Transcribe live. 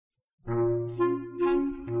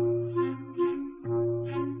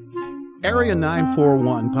Area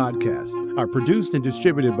 941 podcasts are produced and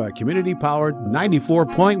distributed by community-powered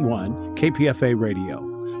 94.1 KPFA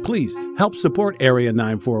Radio. Please help support Area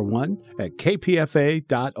 941 at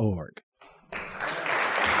kpfa.org.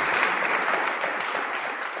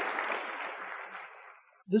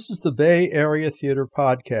 This is the Bay Area Theater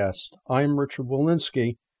Podcast. I'm Richard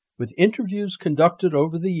Walensky, with interviews conducted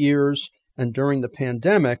over the years and during the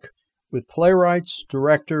pandemic with playwrights,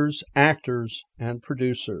 directors, actors, and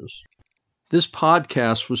producers. This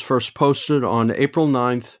podcast was first posted on April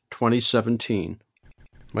 9th, 2017.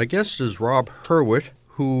 My guest is Rob Hurwit,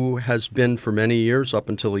 who has been for many years, up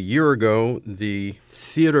until a year ago, the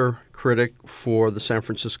theater critic for the San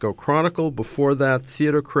Francisco Chronicle. Before that,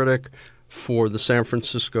 theater critic for the San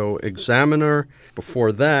Francisco Examiner.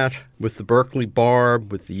 Before that, with the Berkeley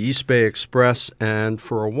Barb, with the East Bay Express, and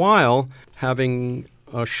for a while, having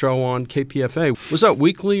a show on KPFA. Was that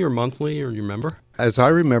weekly or monthly, or do you remember? As I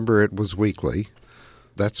remember, it was weekly.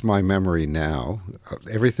 That's my memory now.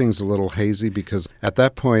 Everything's a little hazy because at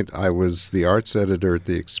that point I was the arts editor at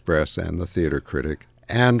the Express and the theater critic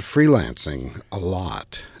and freelancing a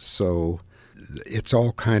lot. So it's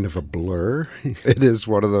all kind of a blur. It is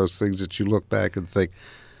one of those things that you look back and think,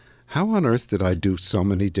 how on earth did I do so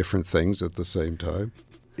many different things at the same time?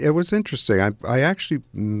 It was interesting. I actually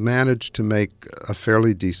managed to make a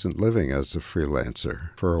fairly decent living as a freelancer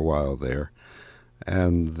for a while there.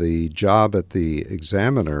 And the job at the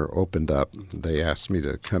Examiner opened up. They asked me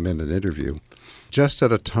to come in and interview just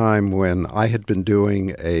at a time when I had been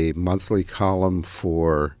doing a monthly column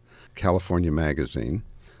for California Magazine,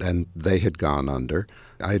 and they had gone under.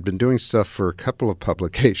 I had been doing stuff for a couple of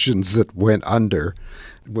publications that went under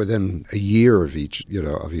within a year of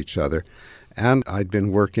each other. And I'd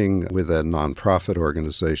been working with a nonprofit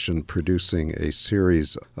organization producing a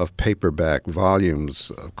series of paperback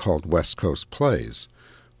volumes called West Coast Plays,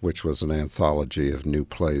 which was an anthology of new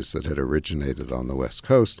plays that had originated on the West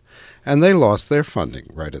Coast. And they lost their funding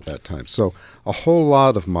right at that time. So a whole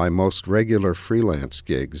lot of my most regular freelance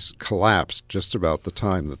gigs collapsed just about the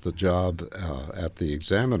time that the job at the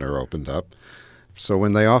Examiner opened up. So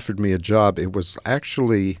when they offered me a job, it was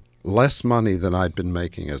actually less money than I'd been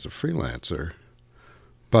making as a freelancer,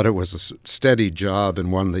 but it was a steady job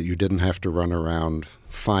and one that you didn't have to run around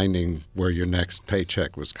finding where your next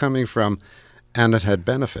paycheck was coming from, and it had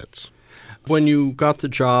benefits. When you got the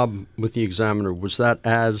job with the Examiner, was that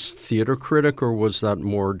as theater critic or was that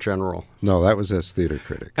more general? No, that was as theater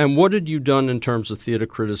critic. And what had you done in terms of theater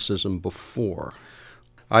criticism before?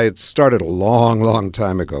 I had started a long, long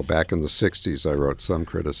time ago. Back in the 60s, I wrote some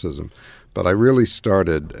criticism. But I really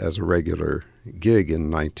started as a regular gig in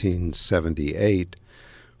 1978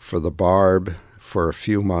 for the Barb for a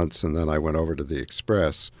few months, and then I went over to the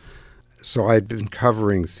Express. So I'd been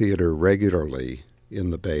covering theater regularly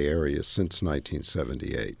in the Bay Area since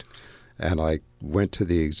 1978. And I went to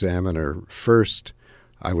the Examiner first.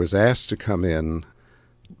 I was asked to come in.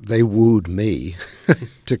 They wooed me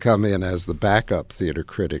to come in as the backup theater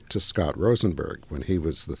critic to Scott Rosenberg when he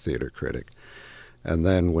was the theater critic. And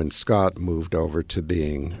then when Scott moved over to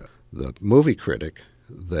being the movie critic,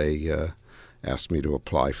 they asked me to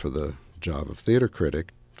apply for the job of theater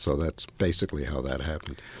critic. So that's basically how that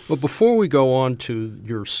happened. Well, before we go on to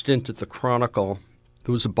your stint at the Chronicle,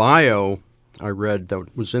 there was a bio I read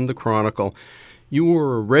that was in the Chronicle. You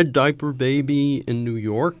were a red diaper baby in New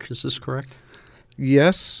York. Is this correct?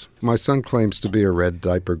 Yes. My son claims to be a red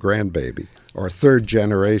diaper grandbaby, or third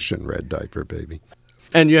generation red diaper baby.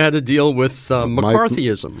 And you had to deal with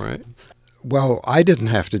McCarthyism, right? Well, I didn't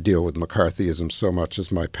have to deal with McCarthyism so much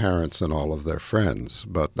as my parents and all of their friends,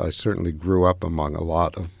 but I certainly grew up among a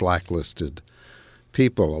lot of blacklisted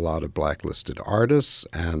people, a lot of blacklisted artists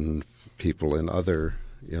and people in other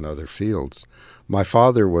fields. My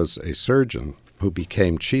father was a surgeon who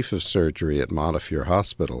became chief of surgery at Montefiore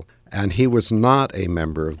Hospital, and he was not a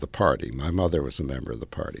member of the party. My mother was a member of the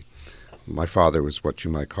party. My father was what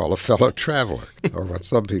you might call a fellow traveler, or what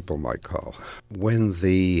some people might call. When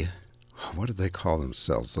what did they call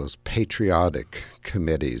themselves? Those patriotic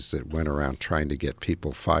committees that went around trying to get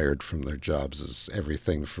people fired from their jobs as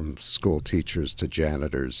everything from school teachers to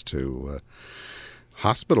janitors to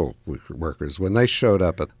hospital workers. When they showed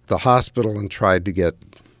up at the hospital and tried to get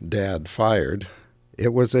Dad fired,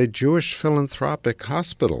 it was a Jewish philanthropic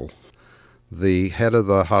hospital. The head of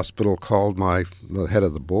the hospital the head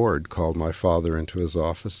of the board called my father into his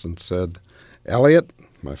office and said, "Elliot,"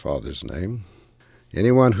 my father's name,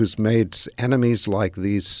 "anyone who's made enemies like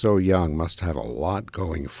these so young must have a lot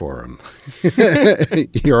going for him.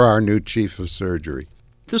 You're our new chief of surgery."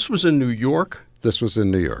 This was in New York? This was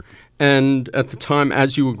in New York. And at the time,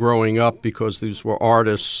 as you were growing up, because these were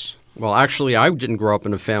artists, Well, actually, I didn't grow up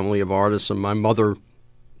in a family of artists, and my mother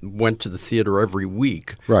went to the theater every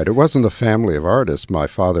week. Right. It wasn't a family of artists. My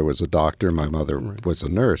father was a doctor. My mother was a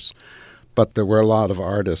nurse. But there were a lot of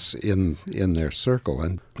artists in their circle.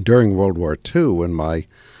 And during World War II, when my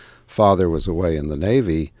father was away in the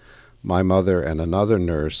Navy, my mother and another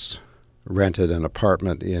nurse rented an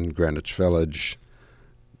apartment in Greenwich Village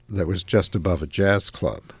that was just above a jazz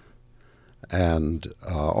club. And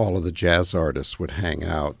all of the jazz artists would hang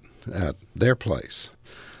out at their place.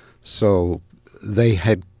 So they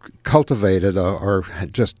had cultivated or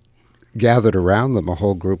had just gathered around them a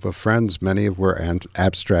whole group of friends. Many of were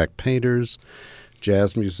abstract painters,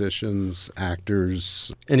 jazz musicians,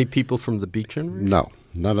 actors. Any people from the Beat generation? No,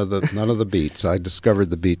 none of the Beats. I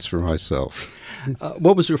discovered the Beats for myself.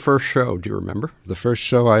 What was your first show? Do you remember? The first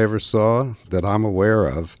show I ever saw that I'm aware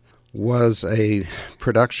of was a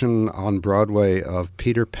production on Broadway of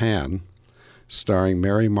Peter Pan, starring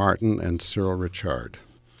Mary Martin and Cyril Ritchard.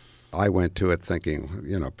 I went to it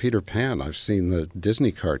thinking, Peter Pan, I've seen the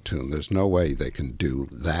Disney cartoon. There's no way they can do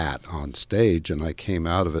that on stage. And I came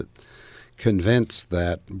out of it convinced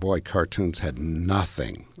that, boy, cartoons had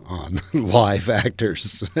nothing on live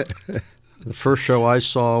actors. The first show I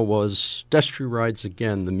saw was Destry Rides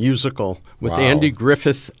Again, the musical, with Wow. Andy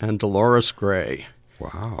Griffith and Dolores Gray.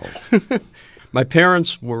 Wow. My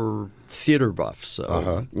parents were theater buffs,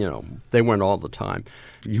 so, they went all the time.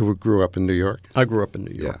 You grew up in New York? I grew up in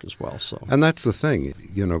New York as well. So, And that's the thing,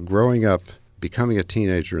 growing up, becoming a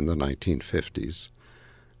teenager in the 1950s,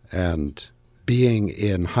 and being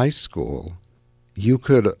in high school, you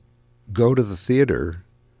could go to the theater,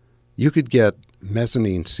 you could get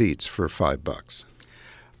mezzanine seats for $5.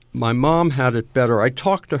 my mom had it better. I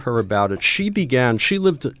talked to her about it. She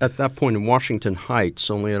lived at that point in Washington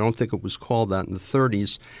Heights, only I don't think it was called that in the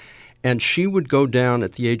 30s, and she would go down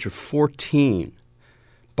at the age of 14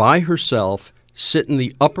 by herself, sit in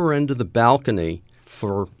the upper end of the balcony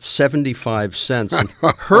for 75 cents. And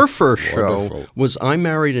her first show was I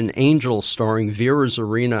Married an Angel starring Vera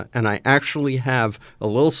Zorina, and I actually have a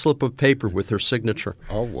little slip of paper with her signature.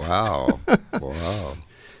 Oh, wow. Wow.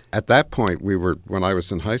 At that point, when I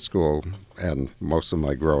was in high school, and most of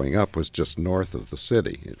my growing up was just north of the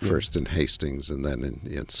city, first in Hastings and then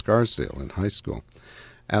in Scarsdale in high school.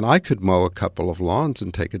 And I could mow a couple of lawns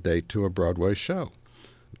and take a date to a Broadway show.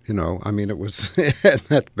 It was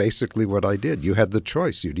that's basically what I did. You had the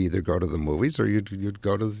choice. You'd either go to the movies or you'd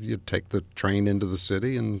take the train into the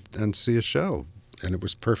city and see a show. And it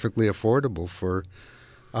was perfectly affordable for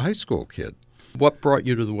a high school kid. What brought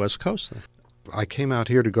you to the West Coast then? I came out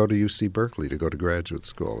here to go to UC Berkeley, to go to graduate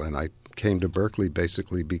school. And I came to Berkeley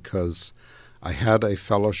basically because I had a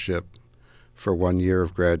fellowship for 1 year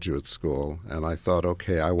of graduate school. And I thought,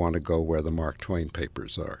 okay, I want to go where the Mark Twain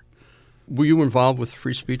papers are. Were you involved with the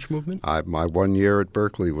free speech movement? My 1 year at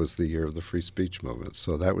Berkeley was the year of the free speech movement.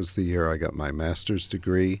 So that was the year I got my master's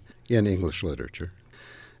degree in English literature,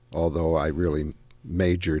 although I really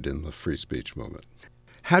majored in the free speech movement.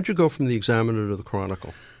 How'd you go from the Examiner to the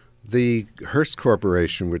Chronicle? The Hearst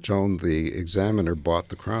Corporation, which owned the Examiner, bought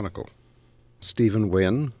the Chronicle. Stephen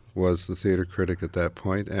Wynn was the theater critic at that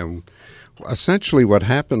point, and essentially what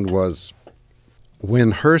happened was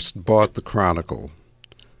when Hearst bought the Chronicle,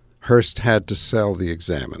 Hearst had to sell the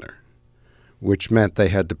Examiner, which meant they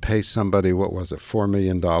had to pay somebody, $4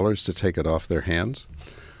 million to take it off their hands.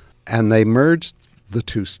 And they merged the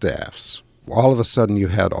two staffs. All of a sudden you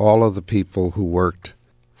had all of the people who worked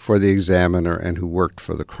for the Examiner and who worked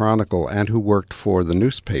for the Chronicle and who worked for the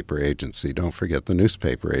newspaper agency. Don't forget the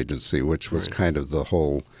newspaper agency, which was kind of the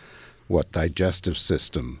whole, digestive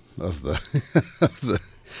system of the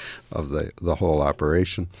the whole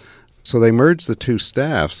operation. So they merged the two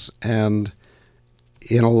staffs, and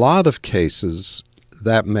in a lot of cases,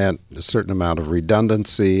 that meant a certain amount of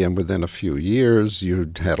redundancy, and within a few years,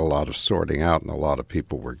 you'd had a lot of sorting out, and a lot of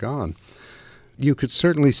people were gone. You could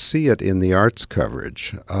certainly see it in the arts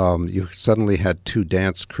coverage. You suddenly had two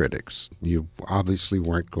dance critics. You obviously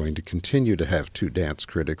weren't going to continue to have two dance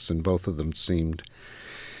critics, and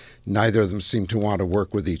neither of them seemed to want to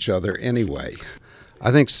work with each other anyway.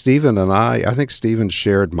 I think Stephen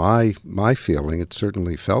shared my feeling. It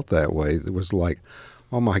certainly felt that way. It was like,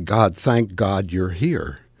 oh my God, thank God you're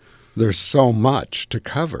here. There's so much to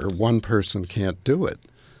cover. One person can't do it.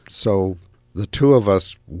 So the two of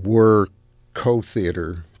us were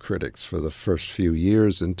co-theater critics for the first few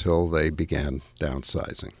years until they began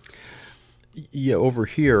downsizing. Yeah, over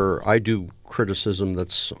here, I do criticism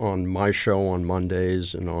that's on my show on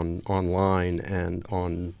Mondays and online and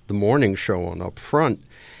on the morning show on Up Front.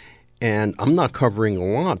 And I'm not covering a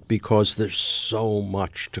lot because there's so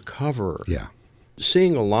much to cover. Yeah.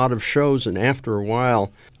 seeing a lot of shows, and after a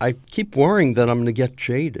while, I keep worrying that I'm going to get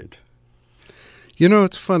jaded. You know,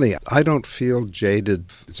 it's funny. I don't feel jaded.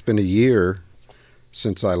 It's been a year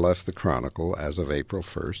since I left the Chronicle as of April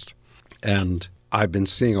 1st, and I've been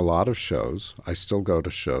seeing a lot of shows. I still go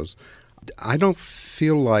to shows. I don't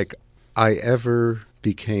feel like I ever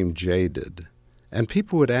became jaded. And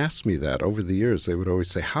people would ask me that over the years. They would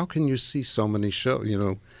always say, how can you see so many shows? You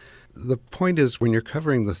know, the point is when you're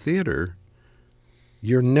covering the theater,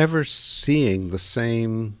 you're never seeing the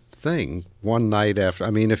same thing one night after.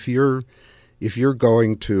 I mean, if you're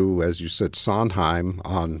going to, as you said, Sondheim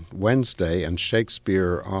on Wednesday and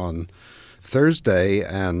Shakespeare on Thursday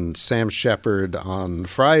and Sam Shepard on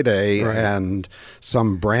Friday, right, and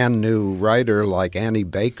some brand new writer like Annie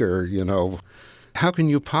Baker, you know, how can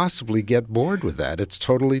you possibly get bored with that? It's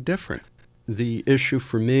totally different. The issue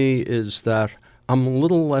for me is that I'm a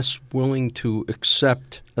little less willing to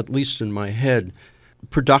accept, at least in my head,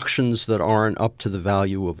 productions that aren't up to the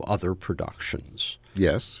value of other productions.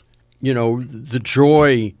 Yes. You know, the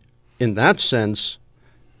joy in that sense,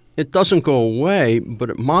 it doesn't go away, but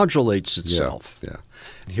it modulates itself. Yeah.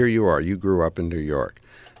 Here you are. You grew up in New York,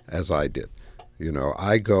 as I did. You know,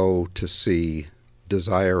 I go to see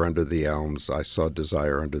Desire Under the Elms. I saw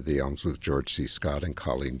Desire Under the Elms with George C. Scott and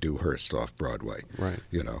Colleen Dewhurst off Broadway. Right.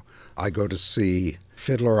 You know, I go to see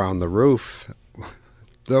Fiddler on the Roof.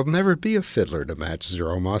 There'll never be a fiddler to match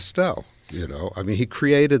Jerome Mostel. You know, I mean, he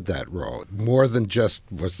created that role more than just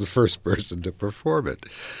was the first person to perform it.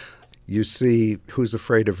 You see Who's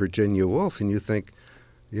Afraid of Virginia Woolf, and you think,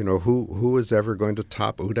 you know, who is ever going to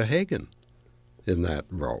top Uta Hagen in that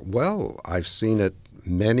role? Well, I've seen it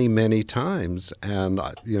many, many times, and,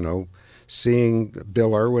 you know, seeing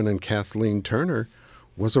Bill Irwin and Kathleen Turner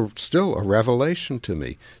was still a revelation to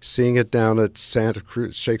me. Seeing it down at Santa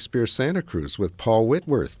Cruz, Shakespeare Santa Cruz with Paul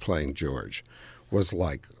Whitworth playing George was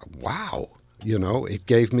like, wow, you know, it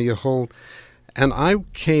gave me a whole... And I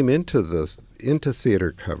came into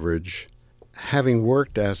theater coverage having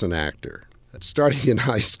worked as an actor, starting in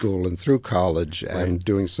high school and through college and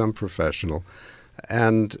doing some professional,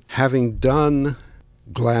 and having done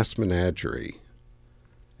Glass Menagerie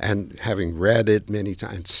and having read it many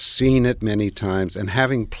times, seen it many times, and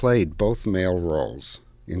having played both male roles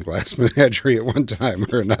in Glass Menagerie at one time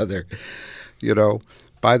or another. You know,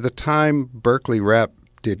 by the time Berkeley Rep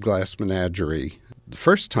did Glass Menagerie, the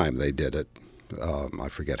first time they did it, I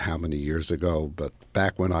forget how many years ago, but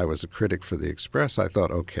back when I was a critic for the Express, I thought,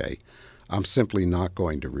 okay, I'm simply not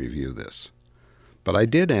going to review this. But I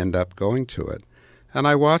did end up going to it. And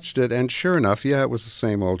I watched it, and sure enough, yeah, it was the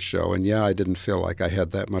same old show. And yeah, I didn't feel like I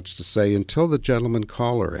had that much to say until the gentleman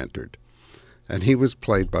caller entered. And he was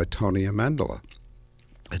played by Tony Amendola.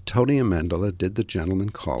 And Tony Amendola did the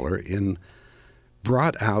gentleman caller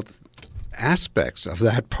brought out aspects of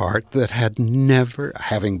that part that had never,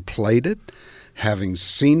 having played it, having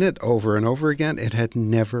seen it over and over again, it had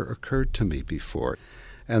never occurred to me before.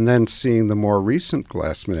 And then seeing the more recent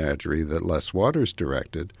Glass Menagerie that Les Waters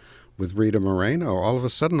directed with Rita Moreno, all of a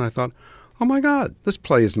sudden I thought, oh my God, this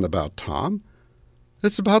play isn't about Tom.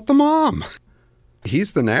 It's about the mom.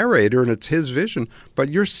 He's the narrator and it's his vision, but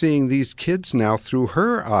you're seeing these kids now through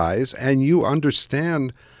her eyes, and you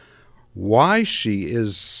understand why she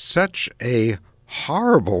is such a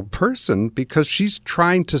horrible person, because she's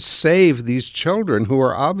trying to save these children who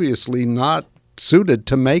are obviously not suited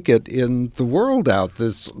to make it in the world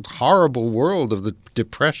this horrible world of the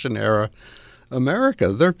Depression era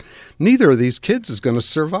America. Neither of these kids is going to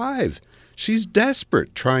survive. She's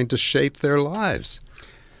desperate trying to shape their lives.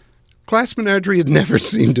 Glass Menagerie had never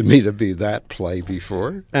seemed to me to be that play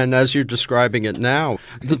before. And as you're describing it now,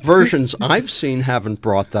 the versions I've seen haven't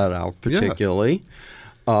brought that out particularly.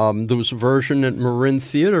 Yeah. There was a version at Marin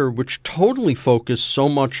Theater which totally focused so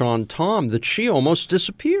much on Tom that she almost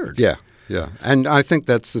disappeared. Yeah. And I think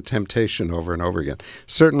that's the temptation over and over again.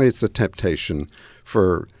 Certainly it's the temptation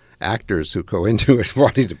for actors who go into it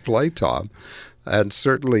wanting to play Tom. And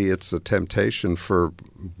certainly it's a temptation for,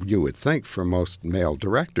 you would think, for most male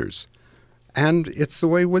directors. And it's the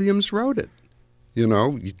way Williams wrote it. You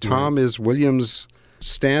know, Tom is Williams'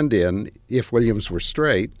 stand-in if Williams were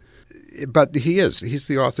straight. But he's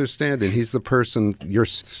the author's stand-in. He's the person, you're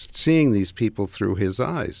seeing these people through his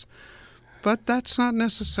eyes. But that's not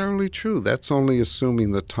necessarily true. That's only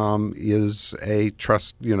assuming that Tom is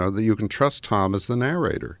that you can trust Tom as the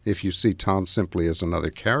narrator. If you see Tom simply as another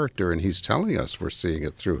character and he's telling us we're seeing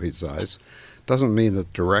it through his eyes, doesn't mean that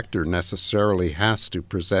the director necessarily has to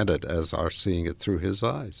present it as our seeing it through his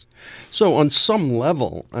eyes. So on some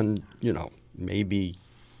level, and, maybe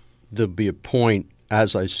there'll be a point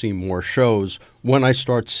as I see more shows, when I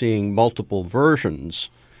start seeing multiple versions,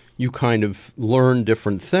 you kind of learn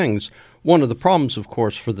different things. One of the problems, of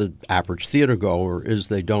course, for the average theater goer is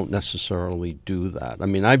they don't necessarily do that. I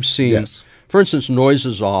mean, I've seen, Yes. for instance,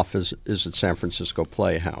 Noises Off is at San Francisco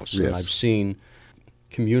Playhouse. Yes. And I've seen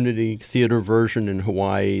community theater version in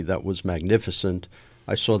Hawaii that was magnificent.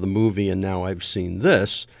 I saw the movie, and now I've seen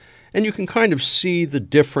this. And you can kind of see the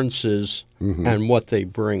differences and what they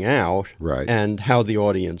bring out Right. and how the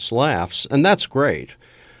audience laughs. And that's great.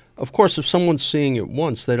 Of course, if someone's seeing it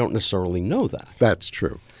once, they don't necessarily know that. That's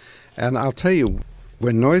true. And I'll tell you,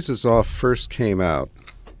 when Noises Off first came out,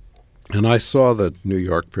 and I saw the New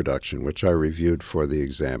York production, which I reviewed for the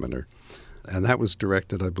Examiner, and that was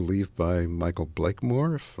directed, I believe, by Michael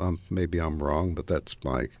Blakemore. Maybe I'm wrong, but that's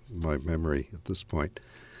my memory at this point.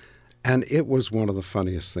 And it was one of the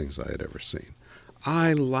funniest things I had ever seen.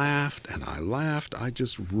 I laughed and I laughed. I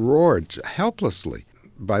just roared helplessly.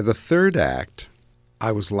 By the third act,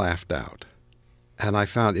 I was laughed out. And I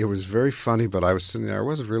found it was very funny, but I was sitting there, I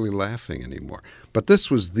wasn't really laughing anymore. But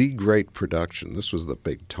this was the great production. This was the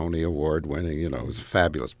big Tony Award winning, it was a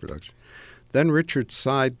fabulous production. Then Richard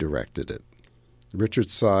Seid directed it.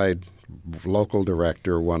 Richard Seid, local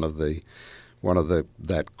director, one of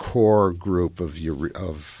that core group of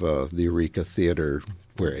the Eureka Theater,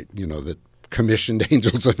 where that commissioned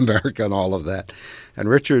Angels of America and all of that. And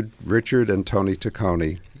Richard and Tony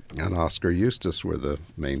Taccone and Oscar Eustis were the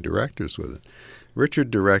main directors with it.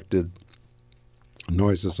 Richard directed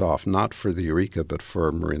Noises Off, not for the Eureka, but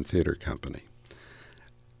for Marin Theater Company.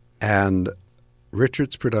 And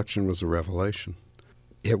Richard's production was a revelation.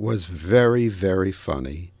 It was very, very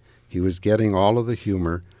funny. He was getting all of the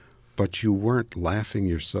humor, but you weren't laughing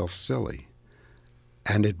yourself silly.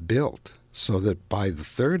 And it built so that by the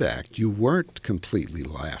third act, you weren't completely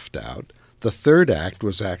laughed out. The third act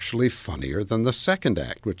was actually funnier than the second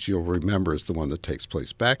act, which you'll remember is the one that takes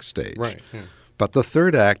place backstage. Right. Yeah. But the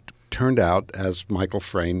third act turned out, as Michael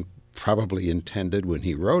Frayn probably intended when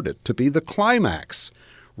he wrote it, to be the climax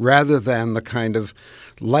rather than the kind of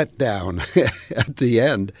letdown at the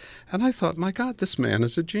end. And I thought, my God, this man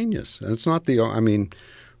is a genius. And it's not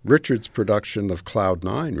Richard's production of Cloud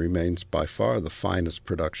Nine remains by far the finest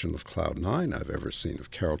production of Cloud Nine I've ever seen, of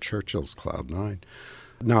Carol Churchill's Cloud Nine.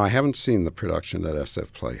 Now, I haven't seen the production at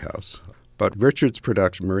SF Playhouse, but Richard's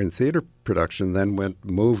production, Marin Theater production, then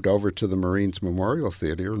moved over to the Marines Memorial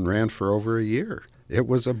Theater and ran for over a year. It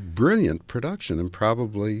was a brilliant production and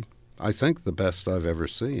probably, I think, the best I've ever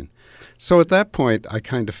seen. So at that point, I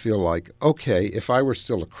kind of feel like, okay, if I were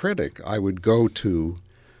still a critic, I would go to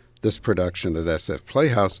this production at SF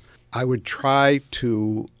Playhouse. I would try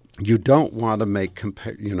to, you don't want to make,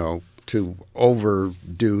 to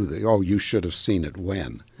overdo you should have seen it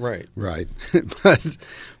when. Right. Right.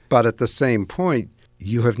 But at the same point,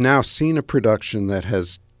 you have now seen a production that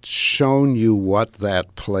has shown you what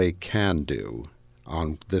that play can do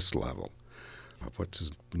on this level. What's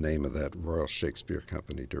his name of that Royal Shakespeare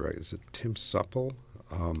Company director? Is it Tim Supple?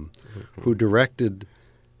 Who directed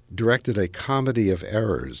a comedy of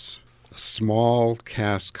errors, a small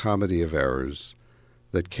cast comedy of errors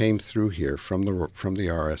that came through here from the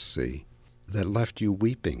RSC that left you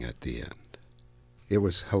weeping at the end. It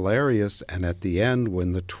was hilarious, and at the end,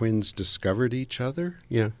 when the twins discovered each other,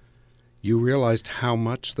 you realized how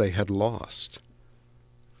much they had lost,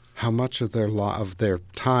 how much of their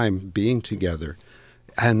time being together,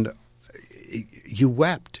 and you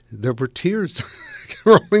wept. There were tears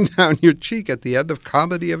rolling down your cheek at the end of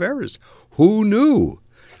Comedy of Errors. Who knew?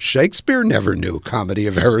 Shakespeare never knew Comedy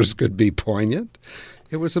of Errors could be poignant.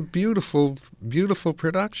 It was a beautiful, beautiful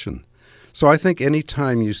production. So I think any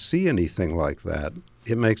time you see anything like that,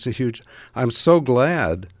 it makes a huge... I'm so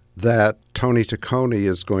glad that Tony Taccone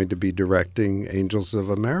is going to be directing Angels of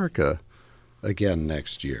America again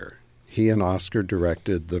next year. He and Oscar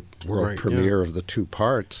directed the world premiere of the two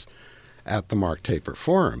parts at the Mark Taper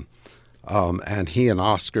Forum. And he and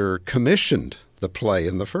Oscar commissioned the play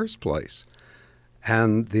in the first place.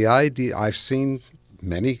 And the idea... I've seen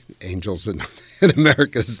many Angels in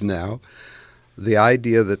Americas now. The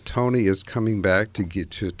idea that Tony is coming back to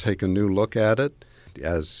take a new look at it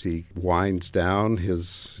as he winds down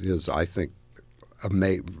his I think,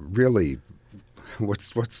 really,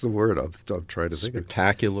 what's the word I'm trying to think of?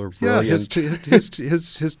 Spectacular, brilliant. Yeah,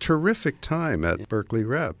 his terrific time at Berkeley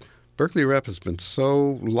Rep. Berkeley Rep has been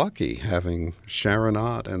so lucky having Sharon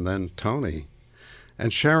Ott and then Tony.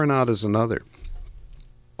 And Sharon Ott is another.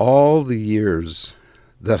 All the years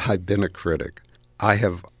that I've been a critic, I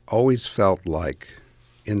have always felt like,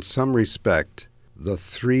 in some respect, the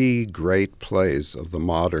three great plays of the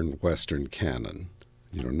modern Western canon,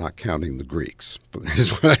 not counting the Greeks,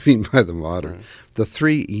 is what I mean by the modern. Right. The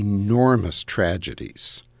three enormous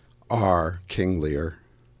tragedies are King Lear,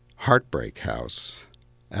 Heartbreak House,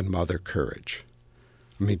 and Mother Courage.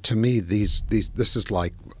 I mean, to me, this is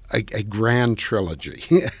like a grand trilogy,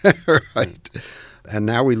 right? And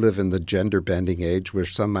now we live in the gender-bending age where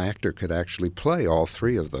some actor could actually play all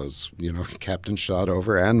three of those, Captain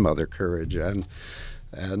Shotover and Mother Courage and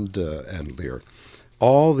Lear.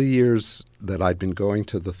 All the years that I'd been going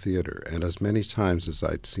to the theater, and as many times as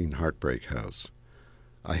I'd seen Heartbreak House,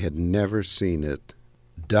 I had never seen it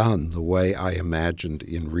done the way I imagined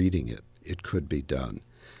in reading it could be done.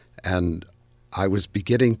 And I was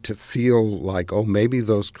beginning to feel like, maybe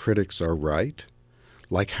those critics are right.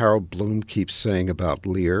 Like Harold Bloom keeps saying about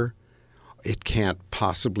Lear, it can't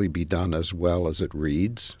possibly be done as well as it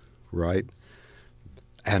reads, right?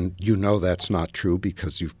 And that's not true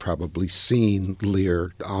because you've probably seen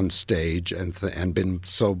Lear on stage and been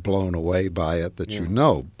so blown away by it that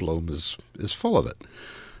Bloom is full of it.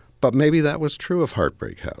 But maybe that was true of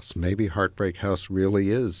Heartbreak House. Maybe Heartbreak House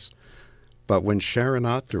really is. But when Sharon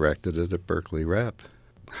Ott directed it at Berkeley Rep,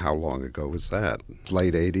 how long ago was that?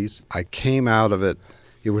 Late 80s? I came out of it.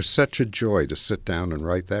 It was such a joy to sit down and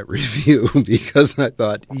write that review because I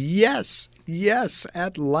thought, yes,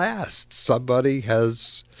 at last somebody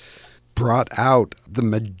has brought out the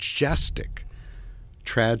majestic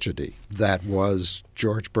tragedy that was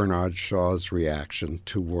George Bernard Shaw's reaction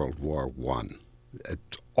to World War I.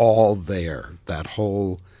 It's all there, that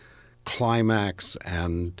whole climax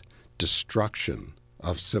and destruction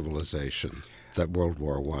of civilization that World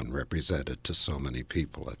War I represented to so many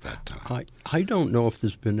people at that time. I don't know if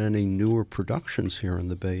there's been any newer productions here in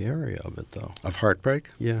the Bay Area of it, though. Of Heartbreak?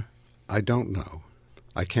 Yeah. I don't know.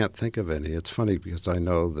 I can't think of any. It's funny because I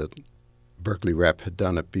know that Berkeley Rep had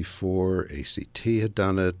done it before, ACT had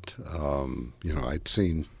done it. I'd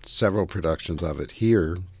seen several productions of it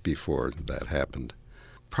here before that happened.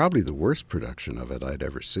 Probably the worst production of it I'd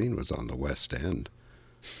ever seen was on the West End.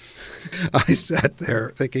 I sat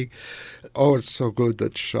there thinking, it's so good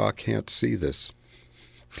that Shaw can't see this.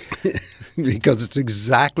 Because it's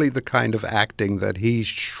exactly the kind of acting that he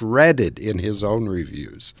shredded in his own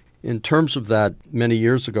reviews. In terms of that, many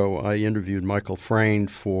years ago, I interviewed Michael Frayn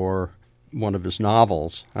for one of his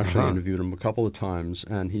novels. Actually, I interviewed him a couple of times,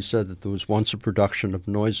 and he said that there was once a production of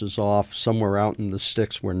Noises Off somewhere out in the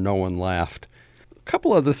sticks where no one laughed. A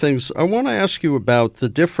couple other things. I want to ask you about the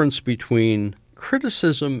difference between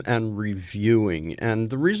criticism and reviewing. And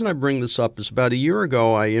the reason I bring this up is about a year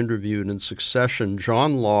ago, I interviewed in succession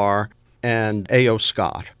John Lahr and A.O.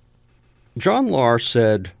 Scott. John Lahr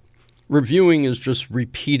said, reviewing is just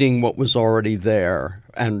repeating what was already there,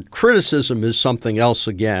 and criticism is something else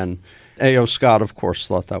again. A.O. Scott, of course,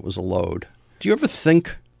 thought that was a load. Do you ever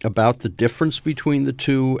think about the difference between the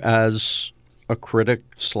two as a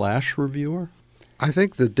critic/reviewer? I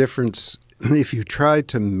think the difference, if you tried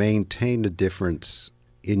to maintain a difference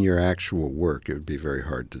in your actual work, it would be very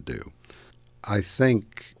hard to do. I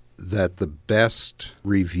think that the best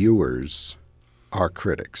reviewers are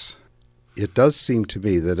critics. It does seem to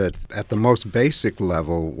me that at the most basic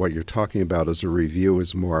level, what you're talking about as a review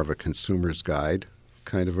is more of a consumer's guide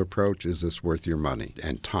kind of approach. Is this worth your money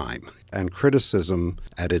and time? And criticism,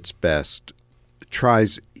 at its best,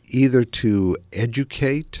 tries either to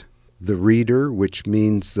educate the reader, which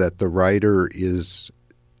means that the writer is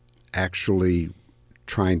actually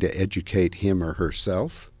trying to educate him or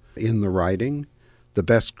herself in the writing. The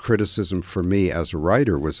best criticism for me as a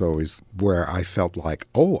writer was always where I felt like,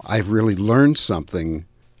 I've really learned something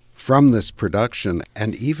from this production,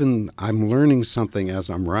 and even I'm learning something as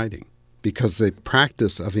I'm writing, because the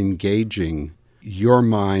practice of engaging your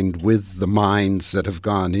mind with the minds that have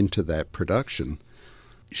gone into that production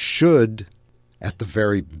should, at the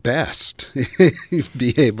very best,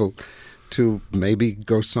 be able to maybe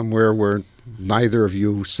go somewhere where neither of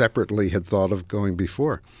you separately had thought of going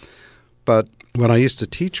before. But when I used to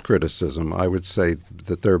teach criticism, I would say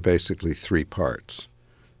that there are basically three parts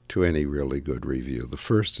to any really good review. The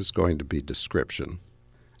first is going to be description.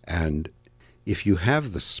 And if you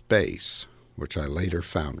have the space, which I later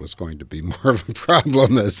found was going to be more of a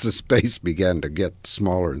problem as the space began to get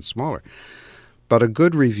smaller and smaller, but a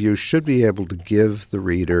good review should be able to give the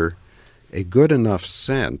reader a good enough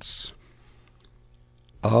sense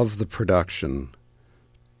of the production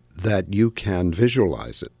that you can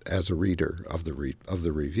visualize it as a reader of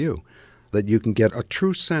the review, that you can get a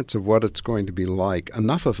true sense of what it's going to be like,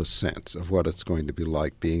 enough of a sense of what it's going to be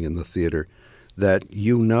like being in the theater, that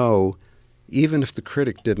you know, even if the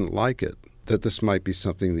critic didn't like it, that this might be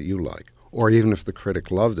something that you like. or even if the critic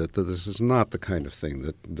loved it, that this is not the kind of thing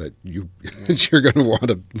that you're going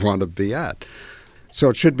to want to be at. So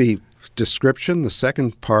it should be description. The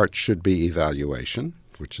second part should be evaluation,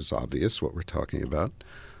 which is obvious what we're talking about,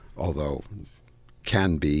 although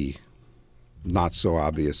can be not so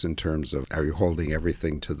obvious in terms of are you holding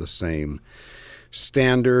everything to the same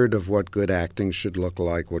standard of what good acting should look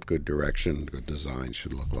like, what good direction, good design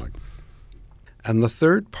should look like. And the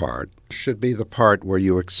third part should be the part where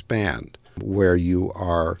you expand, where you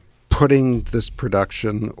are putting this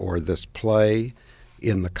production or this play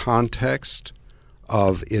in the context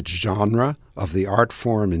of its genre, of the art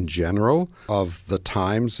form in general, of the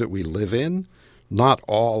times that we live in, not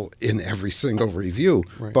all in every single review,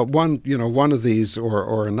 right. but one of these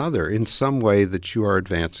or another in some way that you are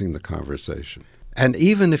advancing the conversation. And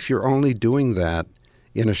even if you're only doing that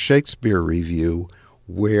in a Shakespeare review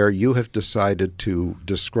where you have decided to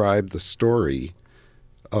describe the story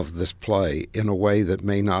of this play in a way that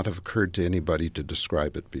may not have occurred to anybody to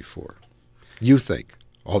describe it before. You think,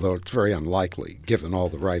 although it's very unlikely given all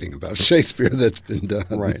the writing about Shakespeare that's been done.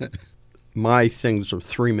 Right. My things are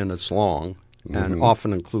 3 minutes long and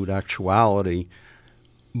often include actuality,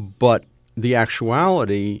 but the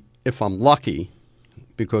actuality, if I'm lucky,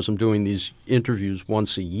 because I'm doing these interviews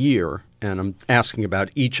once a year and I'm asking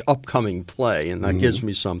about each upcoming play, and that gives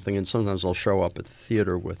me something, and sometimes I'll show up at the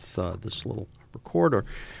theater with this little recorder.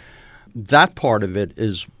 That part of it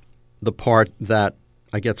is the part that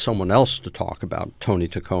I get someone else to talk about, Tony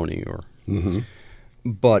Taccone,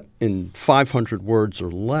 but in 500 words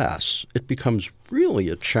or less, it becomes really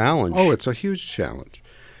a challenge. Oh, it's a huge challenge.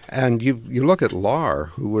 And you look at Lahr,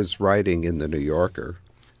 who was writing in The New Yorker,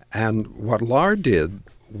 and what Lahr did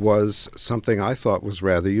was something I thought was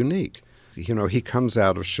rather unique. You know, he comes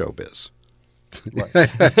out of showbiz.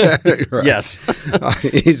 Right. Yes.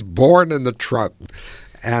 He's born in the truck.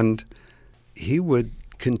 And he would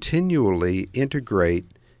continually integrate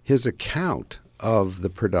his account of the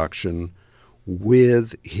production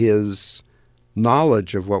with his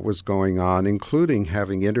knowledge of what was going on, including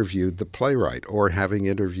having interviewed the playwright or having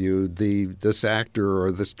interviewed this actor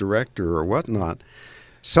or this director or whatnot.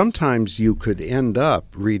 Sometimes you could end up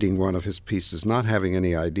reading one of his pieces not having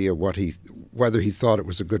any idea whether he thought it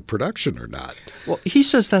was a good production or not. Well, he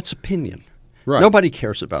says that's opinion. Right. Nobody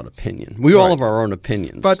cares about opinion. We all have our own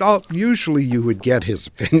opinions. But usually you would get his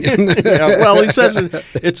opinion. Well, he says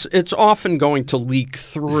it's often going to leak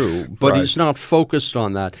through, but he's not focused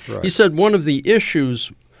on that. Right. He said one of the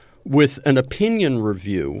issues with an opinion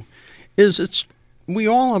review is we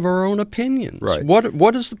all have our own opinions. Right.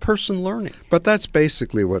 What is the person learning? But that's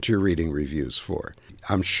basically what you're reading reviews for.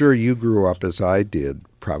 I'm sure you grew up as I did,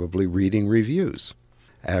 probably reading reviews.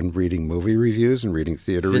 And reading movie reviews and reading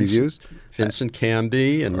theater reviews. Vincent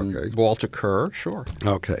Canby and Walter Kerr, sure.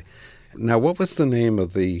 Okay. Now, what was the name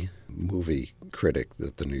of the movie critic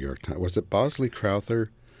that the New York Times, was it Bosley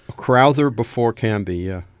Crowther? Crowther before Canby,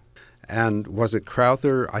 yeah. And was it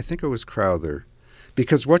Crowther? I think it was Crowther.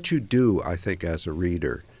 Because what you do, I think, as a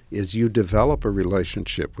reader, is you develop a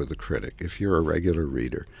relationship with a critic, if you're a regular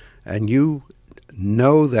reader, and you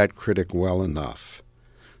know that critic well enough.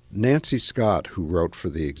 Nancy Scott, who wrote for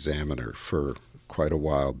The Examiner for quite a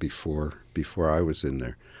while before I was in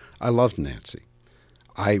there, I loved Nancy.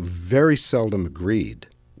 I very seldom agreed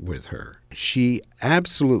with her. She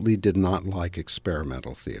absolutely did not like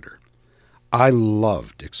experimental theater. I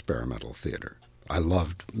loved experimental theater. I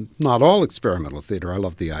loved not all experimental theater. I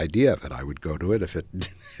loved the idea of it. I would go to it.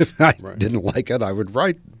 If I didn't like it, I would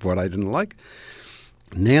write what I didn't like.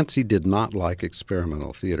 Nancy did not like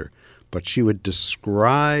experimental theater, but she would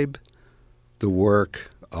describe the work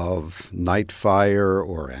of Nightfire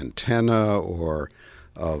or Antenna or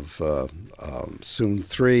of Soon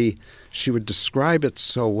 3. She would describe it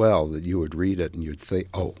so well that you would read it and you'd think,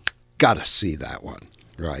 oh, gotta see that one,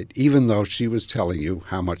 right? Even though she was telling you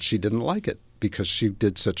how much she didn't like it because she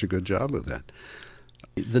did such a good job with that.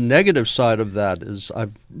 The negative side of that is I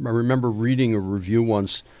remember reading a review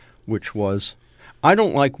once which was, I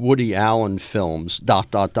don't like Woody Allen films, ...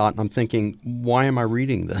 And I'm thinking, why am I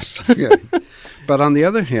reading this? Yeah. But on the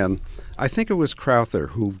other hand, I think it was Crowther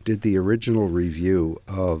who did the original review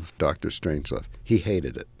of Dr. Strangelove. He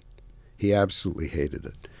hated it. He absolutely hated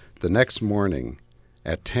it. The next morning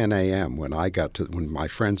at 10 a.m. when my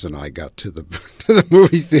friends and I got to the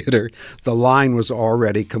movie theater, the line was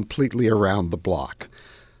already completely around the block.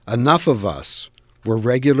 Enough of us were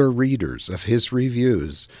regular readers of his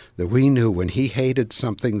reviews that we knew when he hated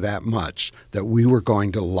something that much that we were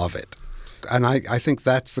going to love it. And I think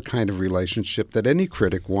that's the kind of relationship that any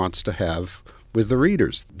critic wants to have with the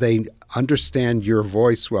readers. They understand your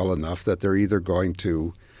voice well enough that they're either going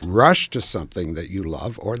to rush to something that you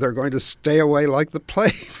love, or they're going to stay away like the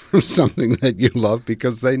plague from something that you love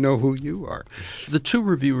because they know who you are. The two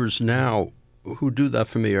reviewers now who do that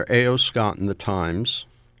for me are A.O. Scott in the Times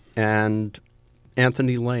and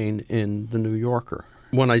Anthony Lane in the New Yorker.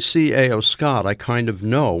 When I see A.O. Scott, I kind of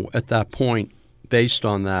know at that point, based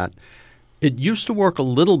on that. It used to work a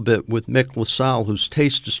little bit with Mick LaSalle, whose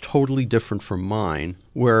taste is totally different from mine,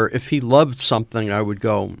 where if he loved something, I would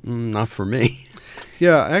go, not for me.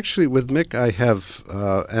 Yeah, actually, with Mick, I have,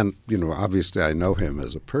 and, obviously I know him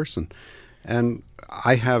as a person, and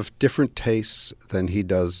I have different tastes than he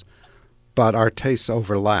does, but our tastes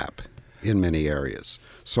overlap in many areas.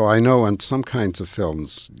 So I know on some kinds of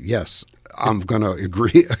films, yes, I'm going to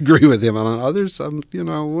agree with him. And on others,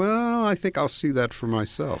 I think I'll see that for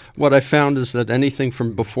myself. What I found is that anything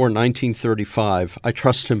from before 1935, I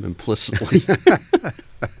trust him implicitly.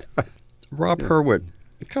 Rob Hurwitz,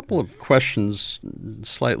 a couple of questions,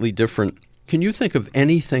 slightly different. Can you think of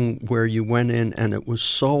anything where you went in and it was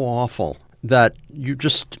so awful that you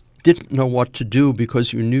just didn't know what to do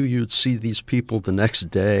because you knew you'd see these people the next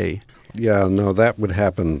day? Yeah, no, that would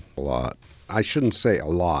happen a lot. I shouldn't say a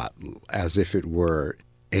lot, as if it were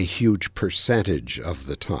a huge percentage of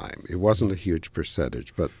the time. It wasn't a huge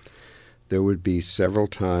percentage, but there would be several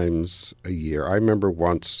times a year. I remember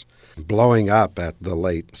once blowing up at the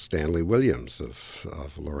late Stanley Williams of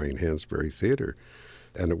Lorraine Hansberry Theater.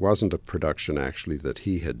 And it wasn't a production, actually, that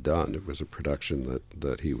he had done. It was a production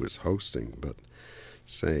that he was hosting, but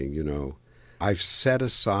saying, I've set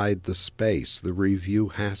aside the space. The review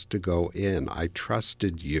has to go in. I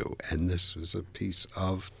trusted you. And this was a piece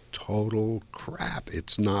of total crap.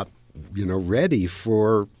 It's not, ready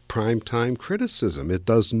for primetime criticism. It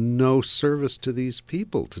does no service to these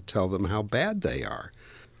people to tell them how bad they are.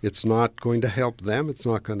 It's not going to help them. It's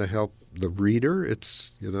not going to help the reader.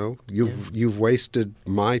 It's, you've wasted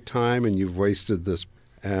my time and you've wasted this,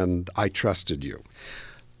 and I trusted you.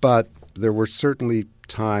 But there were certainly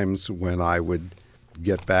times when I would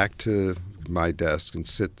get back to my desk and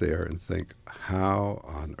sit there and think, how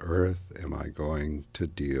on earth am I going to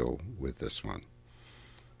deal with this one?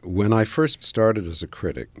 When I first started as a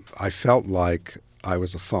critic, I felt like I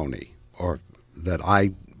was a phony, or that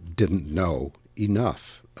I didn't know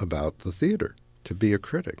enough about the theater to be a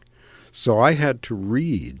critic. So I had to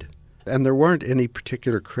read, and there weren't any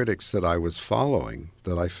particular critics that I was following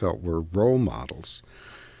that I felt were role models.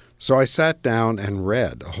 So I sat down and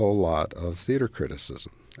read a whole lot of theater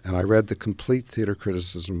criticism, and I read the complete theater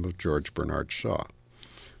criticism of George Bernard Shaw,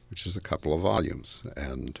 which is a couple of volumes,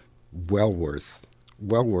 and well worth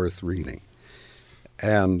reading.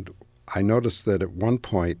 And I noticed that at one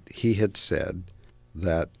point he had said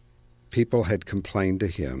that people had complained to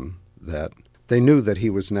him that they knew that he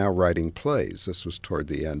was now writing plays. This was toward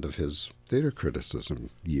the end of his theater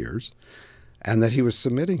criticism years. And that he was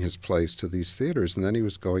submitting his plays to these theaters, and then he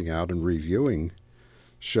was going out and reviewing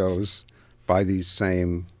shows by these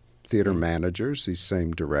same theater managers, these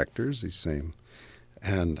same directors,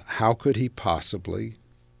 and how could he possibly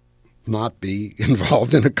not be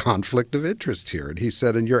involved in a conflict of interest here? And he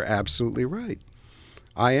said, and you're absolutely right.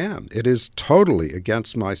 I am. It is totally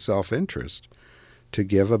against my self-interest to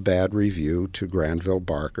give a bad review to Granville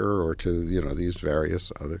Barker or to, these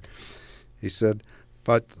various other. He said,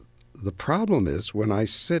 but the problem is when I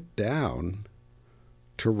sit down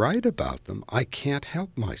to write about them, I can't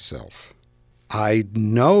help myself. I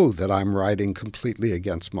know that I'm writing completely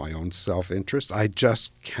against my own self-interest. I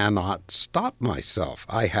just cannot stop myself.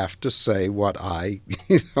 I have to say what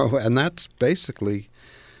and that's basically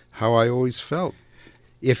how I always felt.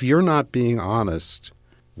 If you're not being honest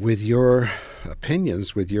with your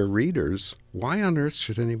opinions, with your readers, why on earth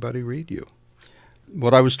should anybody read you?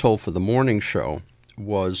 What I was told for the morning show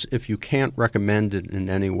was if you can't recommend it in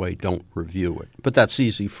any way, don't review it. But that's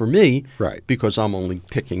easy for me, right, because I'm only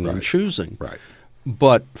picking and choosing. Right.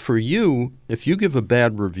 But for you, if you give a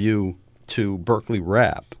bad review to Berkeley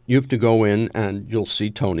Rap, you have to go in and you'll see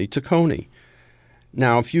Tony Taccone.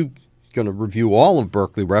 Now, if you're going to review all of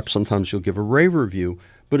Berkeley Rap, sometimes you'll give a rave review.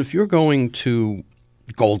 But if you're going to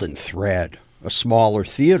Golden Thread, a smaller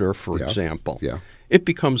theater, for example, it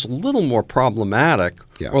becomes a little more problematic.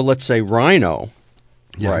 Yeah. Or let's say Rhino.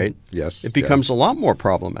 Yeah. Right? Yes. It becomes a lot more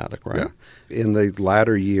problematic, right? Yeah. In the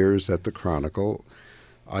latter years at the Chronicle,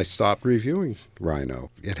 I stopped reviewing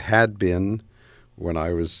Rhino. It had been, when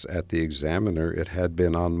I was at the Examiner, it had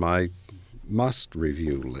been on my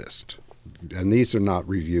must-review list. And these are not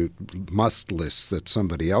must lists that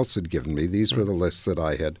somebody else had given me. These were the lists that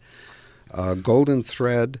I had. Golden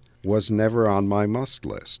Thread was never on my must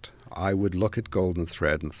list. I would look at Golden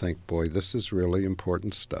Thread and think, boy, this is really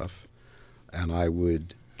important stuff. And I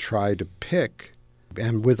would try to pick,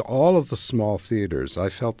 and with all of the small theaters, I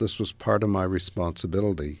felt this was part of my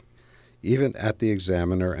responsibility, even at the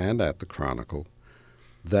Examiner and at the Chronicle,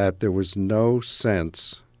 that there was no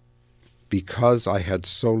sense, because I had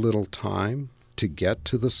so little time to get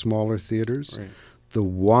to the smaller theaters, Right. the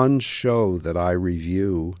one show that I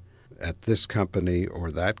review at this company or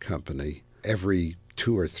that company every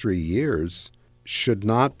 2 or 3 years should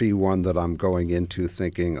not be one that I'm going into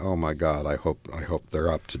thinking, oh my God, I hope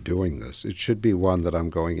they're up to doing this. It should be one that I'm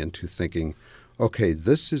going into thinking, okay,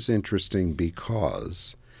 this is interesting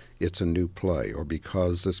because it's a new play, or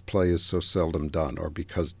because this play is so seldom done, or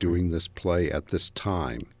because doing this play at this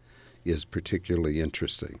time is particularly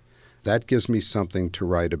interesting. That gives me something to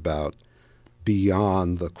write about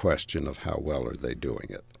beyond the question of how well are they doing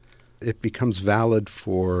it. It becomes valid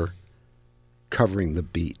for covering the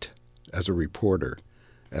beat as a reporter,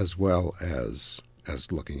 as well as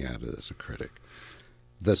looking at it as a critic.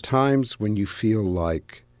 The times when you feel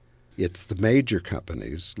like it's the major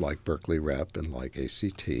companies like Berkeley Rep and like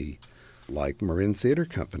ACT, like Marin Theater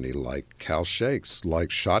Company, like Cal Shakes,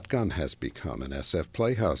 like Shotgun has become, and SF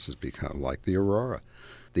Playhouse has become, like the Aurora.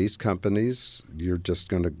 These companies, you're just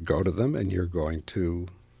going to go to them and you're going to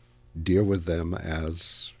deal with them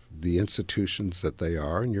as the institutions that they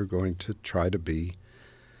are, and you're going to try to be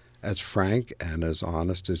as frank and as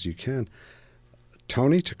honest as you can.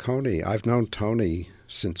 Tony Taccone, I've known Tony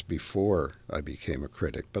since before I became a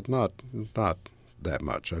critic, but not that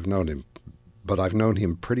much. I've known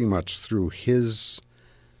him pretty much through his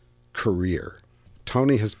career.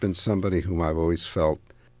 Tony has been somebody whom I've always felt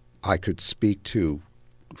I could speak to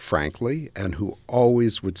frankly, and who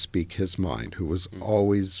always would speak his mind, who was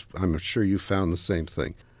always, I'm sure you found the same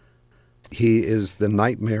thing. He is the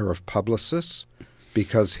nightmare of publicists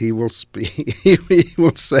because he will he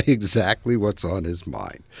will say exactly what's on his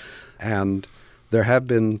mind. And there have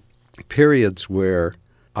been periods where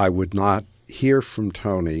I would not hear from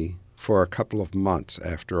Tony for a couple of months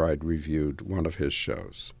after I'd reviewed one of his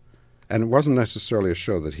shows. And it wasn't necessarily a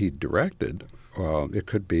show that he directed. It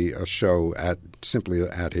could be a show simply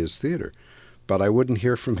at his theater. But I wouldn't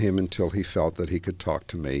hear from him until he felt that he could talk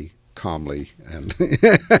to me calmly, and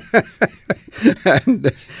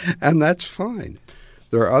and that's fine.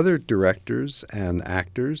 There are other directors and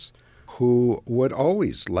actors who would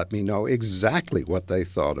always let me know exactly what they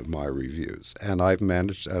thought of my reviews. And I've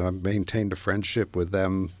maintained a friendship with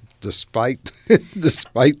them despite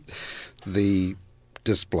the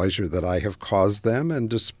displeasure that I have caused them and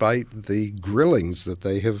despite the grillings that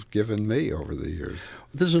they have given me over the years.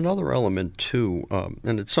 There's another element, too,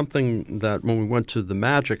 and it's something that when we went to the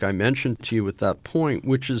Magic, I mentioned to you at that point,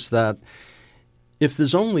 which is that if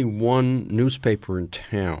there's only one newspaper in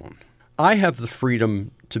town, I have the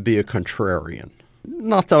freedom to be a contrarian.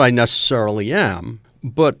 Not that I necessarily am,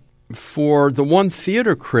 but for the one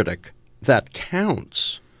theater critic that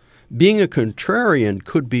counts, being a contrarian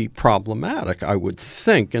could be problematic, I would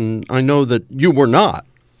think, and I know that you were not.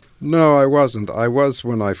 No, I wasn't. I was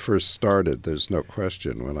when I first started, there's no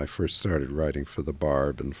question, when I first started writing for the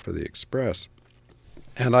Barb and for the Express.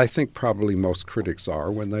 And I think probably most critics are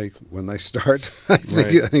when they start. I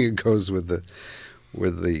think it goes with the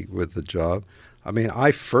job. I mean,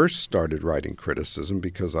 I first started writing criticism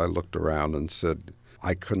because I looked around and said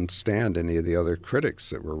I couldn't stand any of the other critics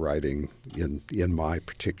that were writing in my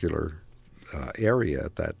particular area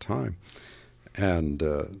at that time. And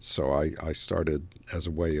so I started as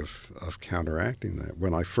a way of counteracting that.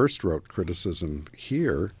 When I first wrote criticism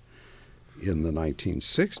here in the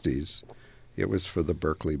 1960s, it was for the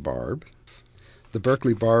Berkeley Barb. The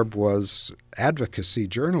Berkeley Barb was advocacy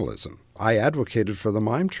journalism. I advocated for the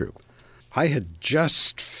mime troupe. I had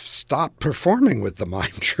just stopped performing with the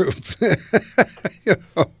mime troupe,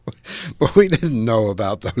 but we didn't know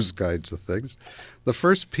about those kinds of things. The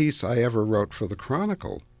first piece I ever wrote for the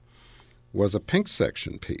Chronicle was a Pink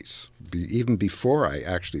Section piece. Even before I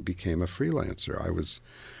actually became a freelancer,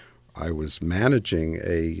 I was managing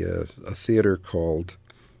a theater called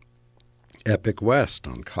Epic West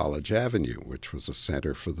on College Avenue, which was a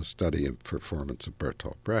center for the study and performance of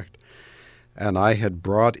Bertolt Brecht. And I had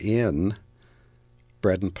brought in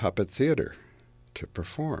Bread and Puppet Theater to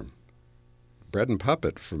perform. Bread and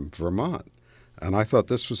Puppet from Vermont. And I thought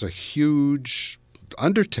this was a huge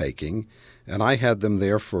undertaking, and I had them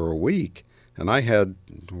there for a week. And I had,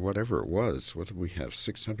 whatever it was, what did we have,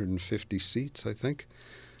 650 seats, I think?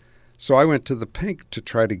 So I went to the Pink to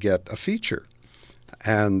try to get a feature.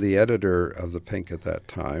 And the editor of the Pink at that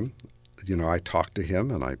time, I talked to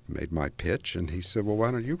him and I made my pitch, and he said, well,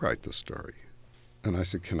 why don't you write the story? And I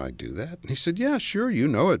said, can I do that? And he said, yeah, sure, you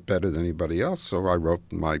know it better than anybody else. So I wrote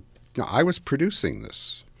I was producing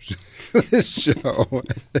this this show.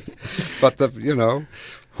 But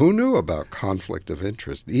who knew about conflict of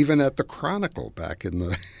interest, even at the Chronicle back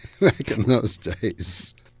in those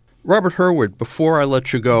days? Robert Hurwitz, before I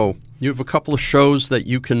let you go, you have a couple of shows that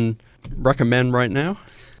you can recommend right now?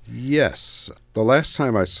 Yes. The last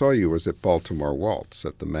time I saw you was at Baltimore Waltz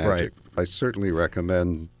at the Magic. Right. I certainly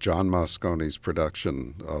recommend John Mosconi's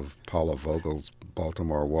production of Paula Vogel's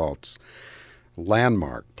Baltimore Waltz,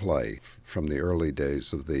 landmark play from the early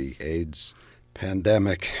days of the AIDS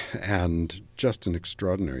pandemic, and just an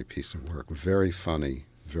extraordinary piece of work. Very funny,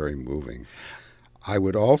 very moving. I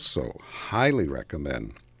would also highly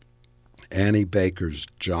recommend Annie Baker's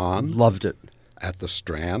John. Loved it. At the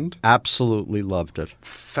Strand. Absolutely loved it.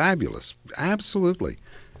 Fabulous. Absolutely.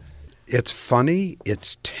 It's funny.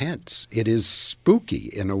 It's tense. It is spooky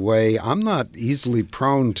in a way. I'm not easily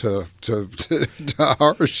prone to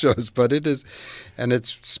horror shows, but it is. And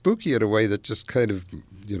it's spooky in a way that just kind of,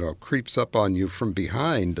 creeps up on you from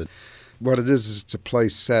behind. What it is it's a play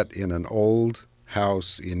set in an old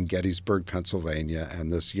house in Gettysburg, Pennsylvania,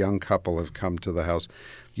 and this young couple have come to the house.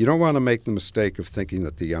 You don't want to make the mistake of thinking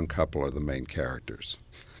that the young couple are the main characters.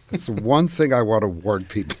 That's the one thing I want to warn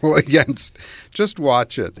people against. Just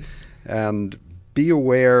watch it and be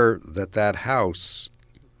aware that house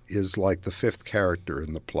is like the fifth character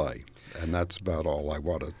in the play. And that's about all I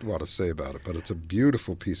want to say about it. But it's a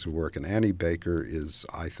beautiful piece of work, and Annie Baker is,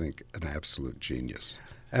 I think, an absolute genius.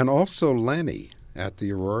 And also Lenny at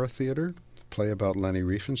the Aurora Theater, play about Leni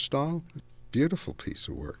Riefenstahl. Beautiful piece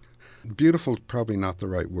of work. Beautiful, probably not the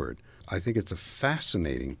right word. I think it's a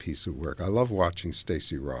fascinating piece of work. I love watching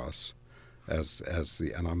Stacey Ross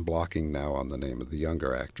and I'm blocking now on the name of the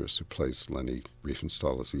younger actress who plays Leni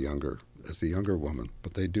Riefenstahl as the younger woman.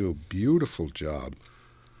 But they do a beautiful job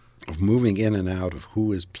of moving in and out of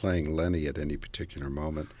who is playing Lenny at any particular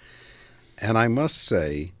moment. And I must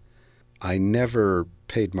say, I never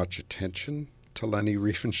paid much attention to Leni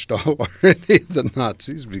Riefenstahl or any of the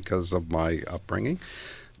Nazis because of my upbringing.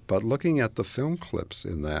 But looking at the film clips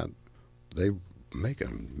in that, they make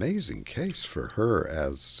an amazing case for her,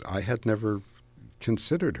 as I had never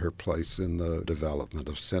considered her place in the development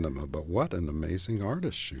of cinema. But what an amazing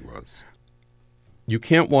artist she was. You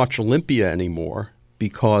can't watch Olympia anymore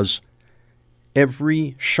because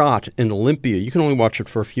every shot in Olympia, you can only watch it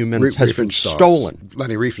for a few minutes, has been stolen.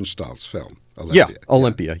 Leni Riefenstahl's film, Olympia. Yeah,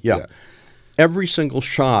 Olympia, yeah. Every single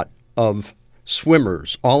shot of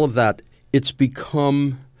swimmers, all of that, it's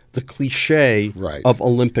become the cliche of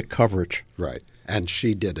Olympic coverage. Right. And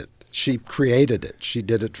she did it. She created it. She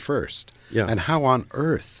did it first. Yeah. And how on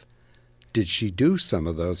earth did she do some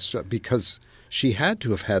of those? Because she had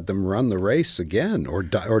to have had them run the race again or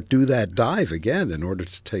do that dive again in order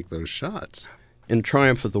to take those shots. In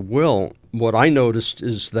Triumph of the Will, what I noticed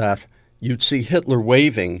is that you'd see Hitler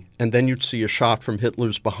waving, and then you'd see a shot from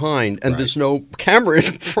Hitler's behind, and there's no camera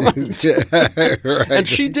in front. And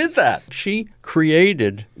she did that. She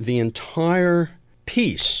created the entire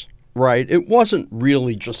piece, right? It wasn't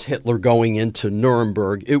really just Hitler going into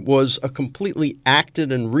Nuremberg. It was a completely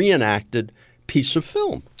acted and reenacted piece of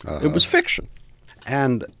film. It was fiction.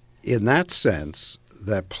 And in that sense,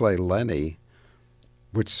 that play Lenny,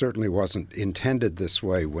 which certainly wasn't intended this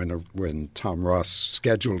way when Tom Ross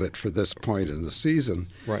scheduled it for this point in the season,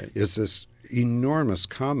 is this enormous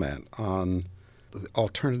comment on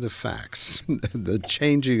alternative facts, the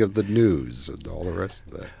changing of the news, and all the rest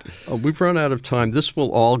of that. We've run out of time. This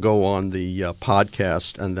will all go on the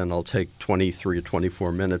podcast, and then I'll take 23 or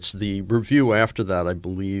 24 minutes. The review after that, I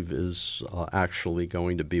believe, is actually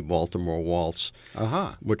going to be Baltimore Waltz,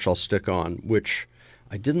 which I'll stick on, which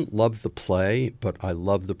I didn't love the play, but I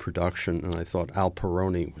loved the production, and I thought Al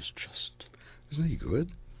Peroni was just... Isn't he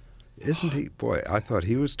good? Isn't he? Boy, I thought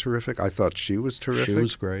he was terrific. I thought she was terrific. She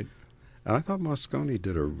was great. And I thought Mosconi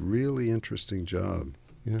did a really interesting job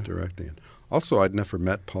directing it. Also, I'd never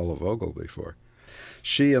met Paula Vogel before.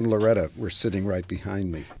 She and Loretta were sitting right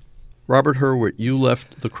behind me. Robert Hurwitz, you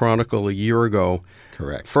left the Chronicle a year ago.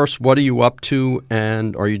 Correct. First, what are you up to,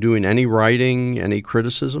 and are you doing any writing, any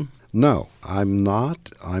criticism? No, I'm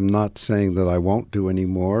not. I'm not saying that I won't do any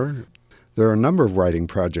more. There are a number of writing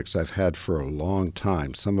projects I've had for a long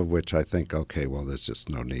time, some of which I think, okay, well, there's just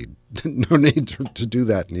no need to do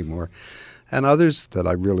that anymore, and others that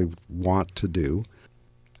I really want to do.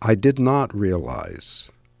 I did not realize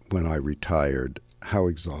when I retired how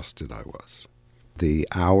exhausted I was. The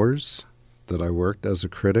hours that I worked as a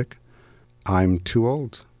critic, I'm too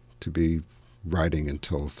old to be writing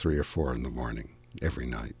until 3 or 4 in the morning every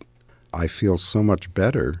night. I feel so much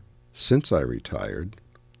better since I retired,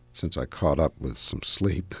 since I caught up with some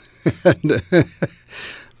sleep.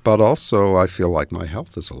 But also, I feel like my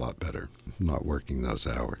health is a lot better not working those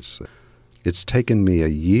hours. It's taken me a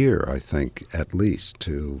year, I think, at least,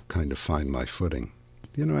 to kind of find my footing.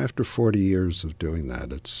 After 40 years of doing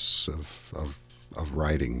that, it's of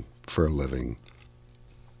writing for a living,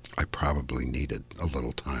 I probably needed a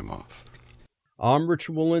little time off. I'm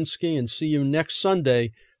Richard Wolinski, and see you next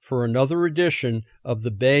Sunday for another edition of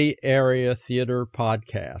the Bay Area Theater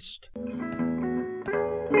Podcast.